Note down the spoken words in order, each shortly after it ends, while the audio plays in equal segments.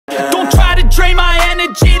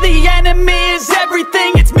enemy is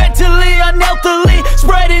everything. It's mentally, unhealthily,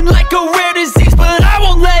 spreading like a rare disease. But I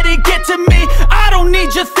won't let it get to me. I don't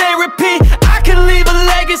need your therapy. I can leave a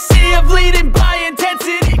legacy of leading by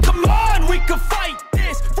intensity. Come on, we can fight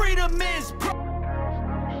this. Freedom is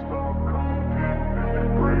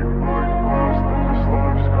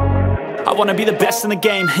I wanna be the best in the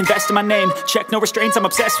game, invest in my name. Check no restraints, I'm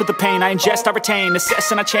obsessed with the pain. I ingest, I retain, assess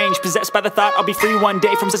and I change. Possessed by the thought I'll be free one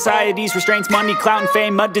day from society's restraints. Money, clout and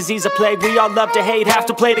fame, mud, disease, a plague. We all love to hate, have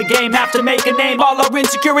to play the game, have to make a name. All our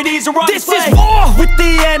insecurities are on display. This is war with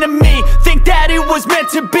the enemy. Think that it was meant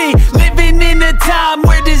to be. Living in a time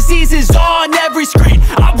where disease is on every screen.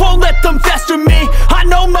 I won't let them fester me. I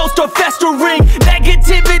know most are festering.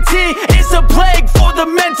 Negativity is a plague for the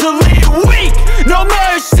mentally weak. No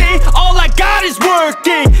mercy, all I got is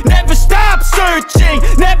working. Never stop searching,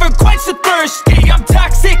 never quench the thirsty. I'm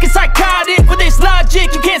toxic and psychotic, with this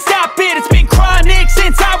logic you can't stop it. It's been chronic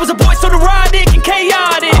since I was a boy, so neurotic and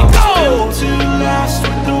chaotic. Built to last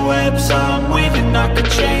with the webs I'm weaving. I could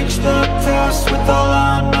change the past with all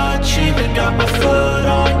I'm achieving. Got my foot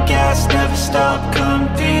on gas, never stop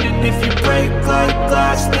competing. If you break like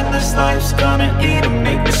glass, then this life's gonna eat 'em.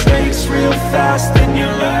 Make mistakes real fast, then you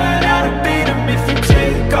learn how to beat 'em. If you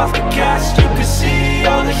take off the cast, you can see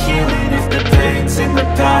all the healing. If the pain's in the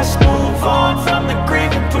past, move on from the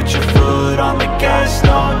grave and put your foot on the gas.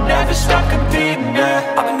 No, never stop competing,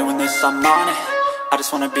 yeah. I've been doing this, I'm on it. I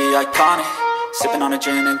just wanna be iconic. Sipping on a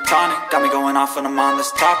gin and tonic, got me going off when I'm on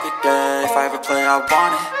this topic, yeah. If I ever play, I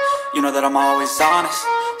want it. You know that I'm always honest.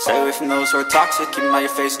 Stay away from those who are toxic. Keep them out your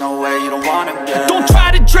face, no way, you don't want them, yeah. Don't try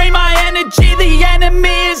to drain my energy. The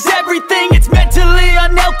enemy is everything. It's mentally,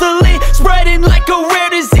 unhealthily, spreading like a rare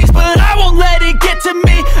disease. But I won't let it get to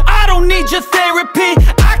me. I don't need your therapy.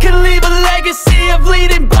 I can leave a legacy of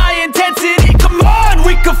leading by intensity. Come on,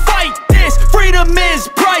 we can fight this. Freedom is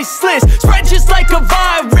priceless, spread just like a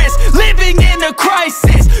virus. Living in a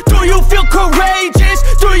crisis. Do you feel courageous?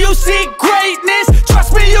 Do you seek greatness?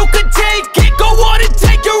 Trust me, you can take it. Go on and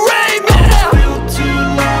take your aim, yeah. Built to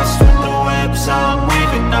last with the webs I'm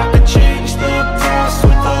weaving. I could change the past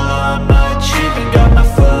with all I'm achieving. Got my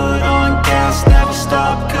foot on gas, never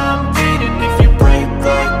stop competing. If you break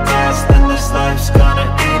like glass, then this life's gonna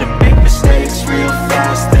eat 'em. Make mistakes real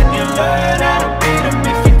fast, then you learn how to beat 'em.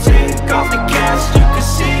 If you take off the cast, you can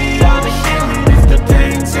see all the healing. If the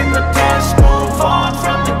pain's in the past, move on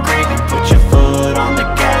from the grave and put your foot on the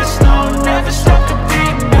gas. No, never stop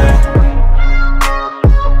competing, yeah.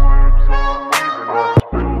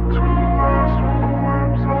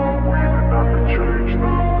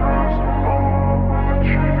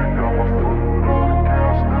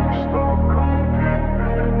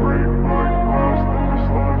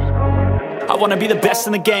 I wanna be the best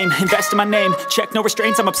in the game, invest in my name. Check no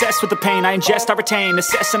restraints, I'm obsessed with the pain. I ingest, I retain,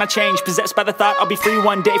 assess and I change. Possessed by the thought I'll be free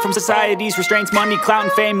one day from society's restraints. Money, clout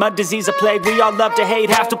and fame, mud, disease, a plague. We all love to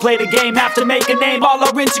hate, have to play the game, have to make a name. All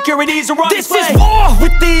our insecurities are on display. This is war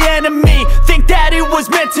with the enemy. Think that it was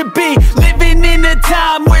meant to be. Living in a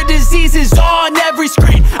time where disease is on every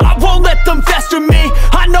screen. I won't let them fester me.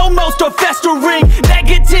 I know most are festering.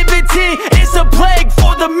 Negativity is a plague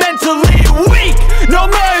for the mentally weak. No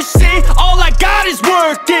mercy, all I got is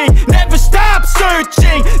working. Never stop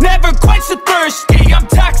searching, never quench the thirsty. I'm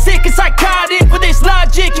toxic and psychotic, with this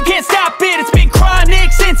logic you can't stop it. It's been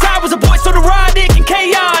chronic since I was a boy, so neurotic and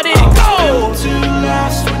chaotic. Built to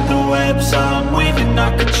last with the webs I'm weaving.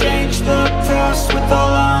 I could change the past with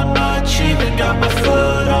all I'm achieving. Got my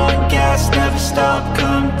foot on gas, never stop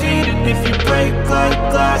competing. If you break like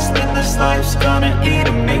glass, then this life's gonna eat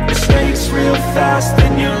 'em. Make mistakes real fast,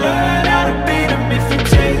 then you learn how to beat 'em. If you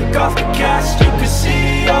take off the cast, you can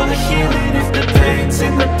see all the healing. If the pain's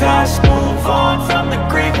in the past, move on from the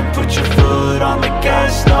grave and put your foot on the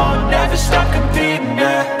gas. No, never stop competing,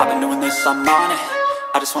 yeah. I've been doing this, I'm on it.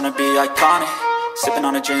 I just wanna be iconic. Sipping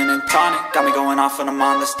on a gin and tonic, got me going off when I'm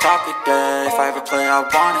on this topic, yeah. If I ever play, I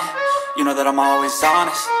want it. You know that I'm always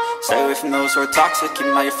honest. Stay away from those who are toxic. Keep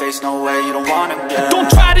them out your face, no way, you don't want them, yeah.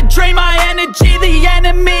 Don't try to drain my energy. The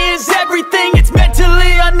enemy is everything. It's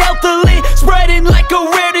mentally, unhealthily, spreading like a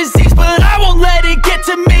rare disease. But I won't let it get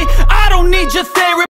to me. I don't need your therapy.